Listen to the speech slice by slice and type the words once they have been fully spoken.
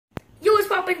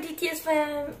happened, DTS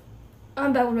fam?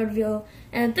 I'm back with another video,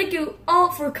 and thank you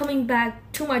all for coming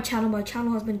back to my channel. My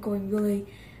channel has been going really,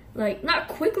 like, not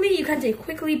quickly, you can't say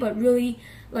quickly, but really,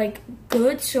 like,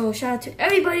 good. So shout out to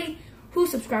everybody who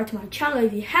subscribed to my channel.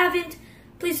 If you haven't,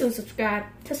 please do subscribe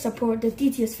to support the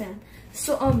DTS fam.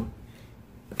 So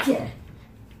yeah,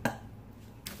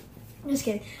 just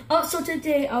kidding. So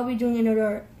today I'll be doing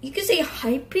another, you can say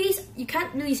hype piece. You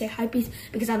can't really say hype piece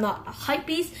because I'm not a hype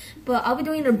piece, but I'll be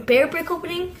doing a bear brick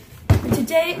opening. And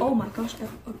today, oh my gosh,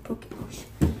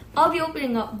 I'll be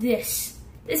opening up this.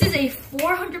 This is a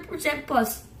 400%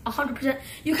 plus 100%.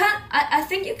 You can't, I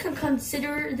think you can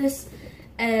consider this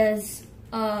as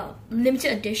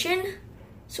limited edition.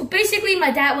 So basically,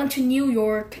 my dad went to New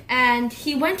York and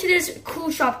he went to this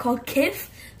cool shop called Kif.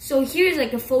 So here's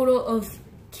like a photo of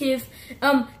Kif.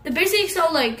 They basically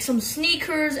sell like some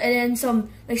sneakers and then some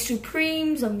like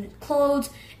Supreme, some clothes,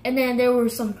 and then there were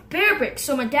some bear bricks.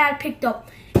 So my dad picked up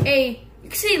a, you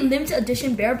could say, limited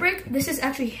edition bear brick. This is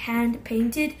actually hand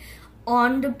painted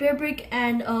on the bear brick,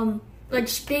 and like,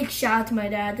 big shout out to my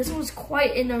dad. This was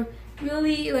quite in a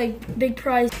really like big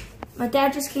price. My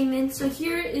dad just came in. So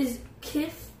here is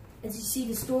Kif, as you see,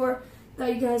 the store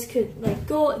that you guys could like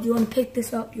go if you want to pick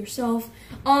this up yourself.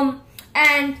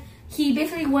 And he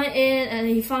basically went in and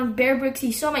he found bear bricks.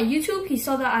 He saw my YouTube, he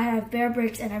saw that I have bear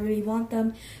bricks and I really want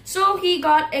them, so he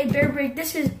got a bear brick.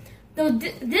 This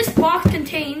box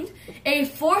contains a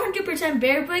 400%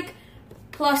 bear brick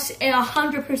plus a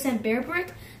 100% bear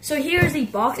brick. So here's the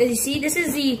box. As you see, this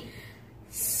is the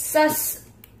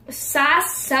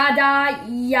Sasada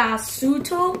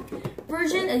Yasuto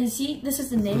version. As you see, this is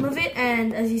the name of it,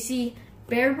 and as you see,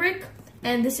 bear brick,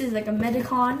 and this is like a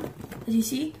Medicon. As you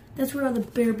see, that's where all the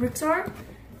bear bricks are,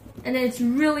 and then it's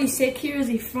really sick. Here is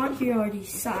the front, here are the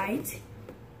sides.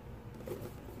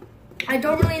 I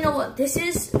don't really know what this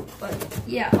is, but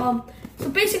yeah. So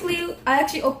basically, I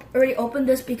actually already opened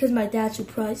this because my dad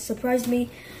surprised me.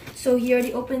 So he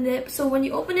already opened it. So when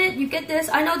you open it, you get this.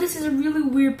 I know this is a really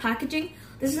weird packaging.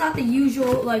 This is not the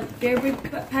usual like bear brick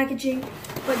packaging,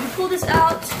 but you pull this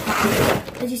out.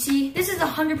 As you see, this is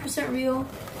 100% real.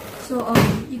 So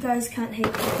you guys can't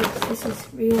hate this is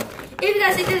real. If you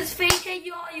guys think this is fake, hate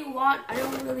you all you want. I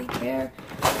don't really care,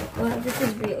 but this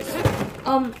is real.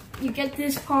 So you get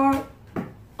this part.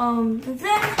 And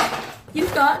then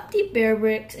you've got the bear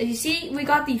bricks. As you see, we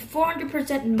got the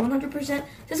 400% and 100%.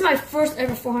 This is my first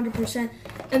ever 400%,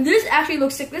 and this actually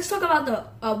looks sick. Let's talk about the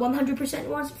 100%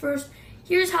 ones first.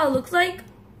 Here's how it looks like.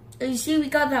 As you see, we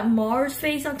got that Mars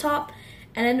face on top,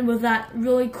 and then with that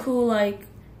really cool like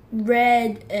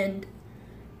red and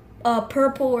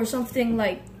purple or something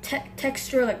like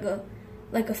texture,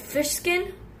 like a fish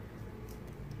skin.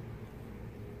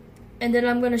 And then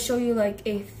I'm gonna show you like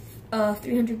a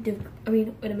 300.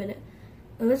 Wait a minute.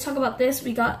 Let's talk about this.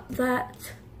 We got that.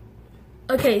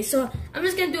 Okay, so I'm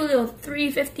just gonna do a little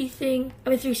 350 thing.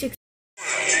 360.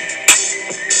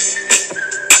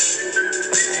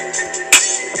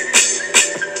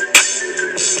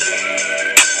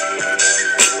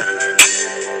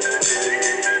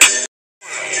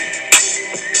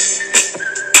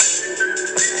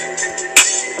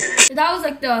 That was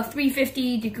like the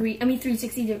 360 degree.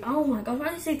 Oh my god, why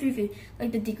did I say 350?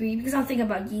 Like the degree, because I'm thinking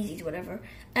about Yeezys, whatever.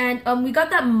 And we got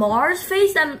that Mars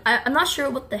face. I'm not sure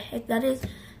what the heck that is,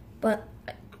 but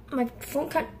my phone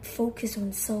can't focus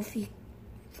on selfie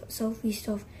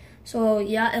stuff. So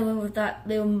yeah, I went with that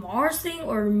little Mars thing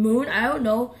or moon. I don't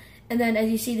know. And then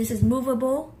as you see, this is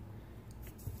movable,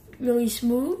 really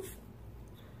smooth.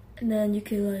 And then you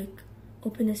can like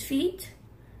open his feet,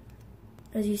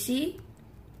 as you see.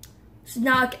 So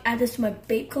now I can add this to my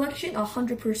babe collection,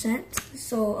 100%.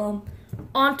 So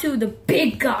onto the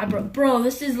big guy, bro.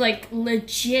 This is like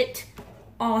legit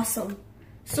awesome.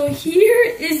 So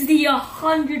here is the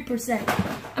 100%.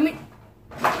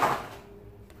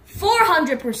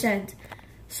 400%.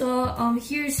 So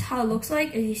here's how it looks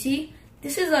like. As you see,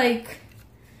 this is like,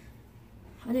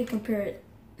 how do you compare it?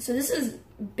 So this is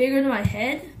bigger than my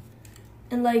head,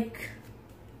 and like,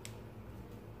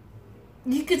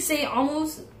 you could say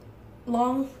almost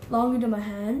longer than my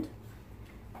hand.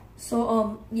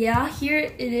 So yeah, here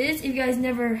it is. If you guys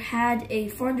never had a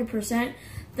 400%,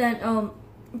 then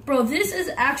bro, this is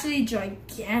actually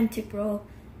gigantic, bro.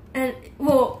 And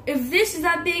well, if this is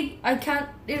that big, I can't,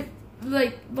 if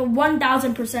like the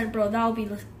 1000%, bro, that would be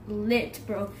lit,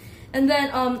 bro. And then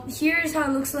here's how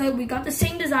it looks like. We got the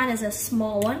same design as a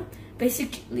small one,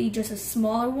 basically just a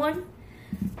smaller one,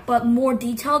 but more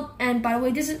detailed. And by the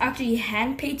way, this is actually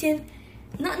hand painted.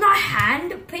 Not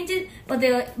hand painted, but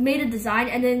they like made a design,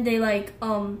 and then they like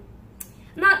I'm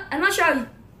not sure how to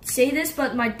say this,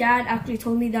 but my dad actually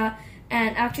told me that,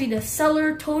 and actually the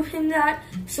seller told him that.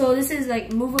 So this is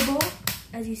like movable,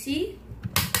 as you see.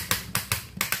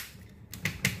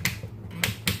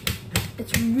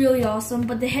 It's really awesome,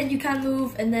 but the head you can't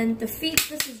move, and then the feet,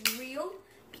 this is real,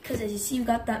 because as you see, you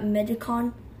got that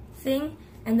Medicon thing,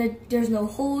 and there's no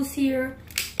holes here.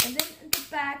 And then in the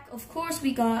back, of course,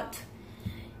 we got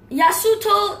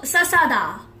Yasuto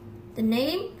Sasada, the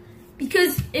name,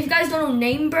 because if you guys don't know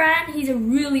Name Brand, he's a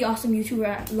really awesome YouTuber,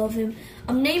 I love him.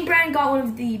 Name Brand got one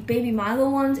of the Baby Milo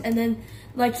ones, and then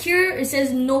like here it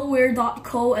says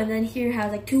nowhere.co, and then here it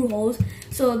has like 2 holes,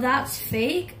 so that's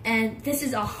fake, and this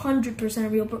is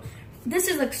 100% real, bro. This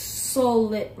is like so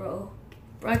lit, bro.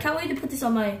 I can't wait to put this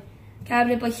on my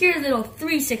cabinet, but here's a little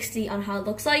 360 on how it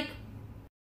looks like.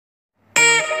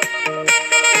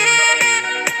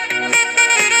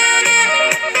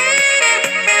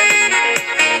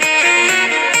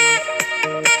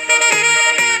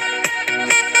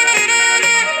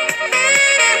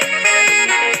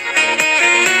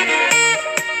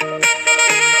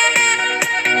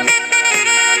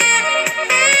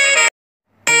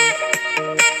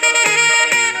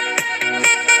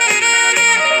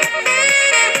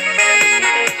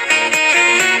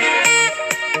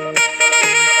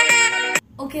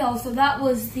 So that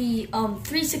was the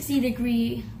 360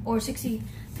 degree or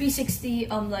 360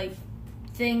 like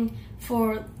thing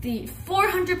for the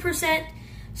 400%.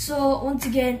 So once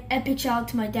again, epic shout out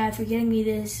to my dad for getting me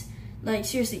this. Like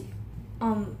seriously,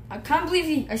 I still can't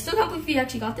believe he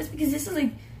actually got this, because this is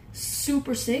like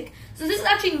super sick. So this is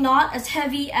actually not as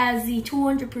heavy as the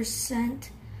 200%.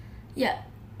 Yeah,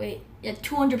 wait, yeah,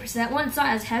 200% one. It's not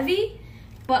as heavy,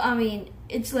 but I mean,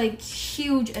 it's like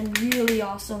huge and really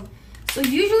awesome. So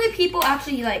usually people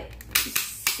actually like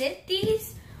sit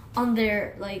these on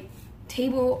their like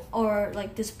table or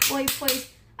like display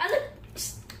place. I like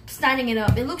standing it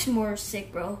up. It looks more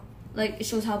sick, bro. Like it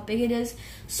shows how big it is.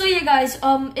 So yeah, guys.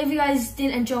 If you guys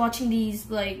did enjoy watching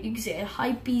these, like you can say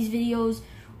Hypebeast videos,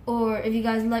 or if you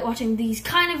guys like watching these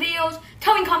kind of videos,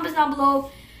 tell me in comments down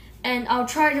below, and I'll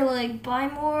try to like buy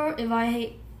more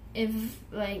if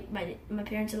like my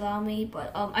parents allow me.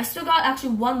 But I still got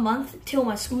actually 1 month till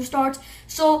my school starts.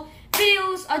 So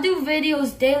videos, I do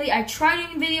videos daily. I try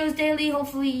doing videos daily.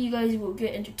 Hopefully you guys will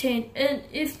get entertained. And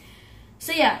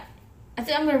so yeah, I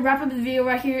think I'm gonna wrap up the video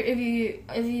right here. If you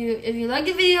like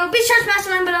the video, be sure to smash the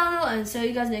like button down below, and see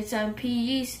you guys next time.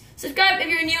 Peace. Subscribe if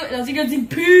you're new, and I'll see you guys in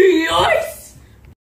peace.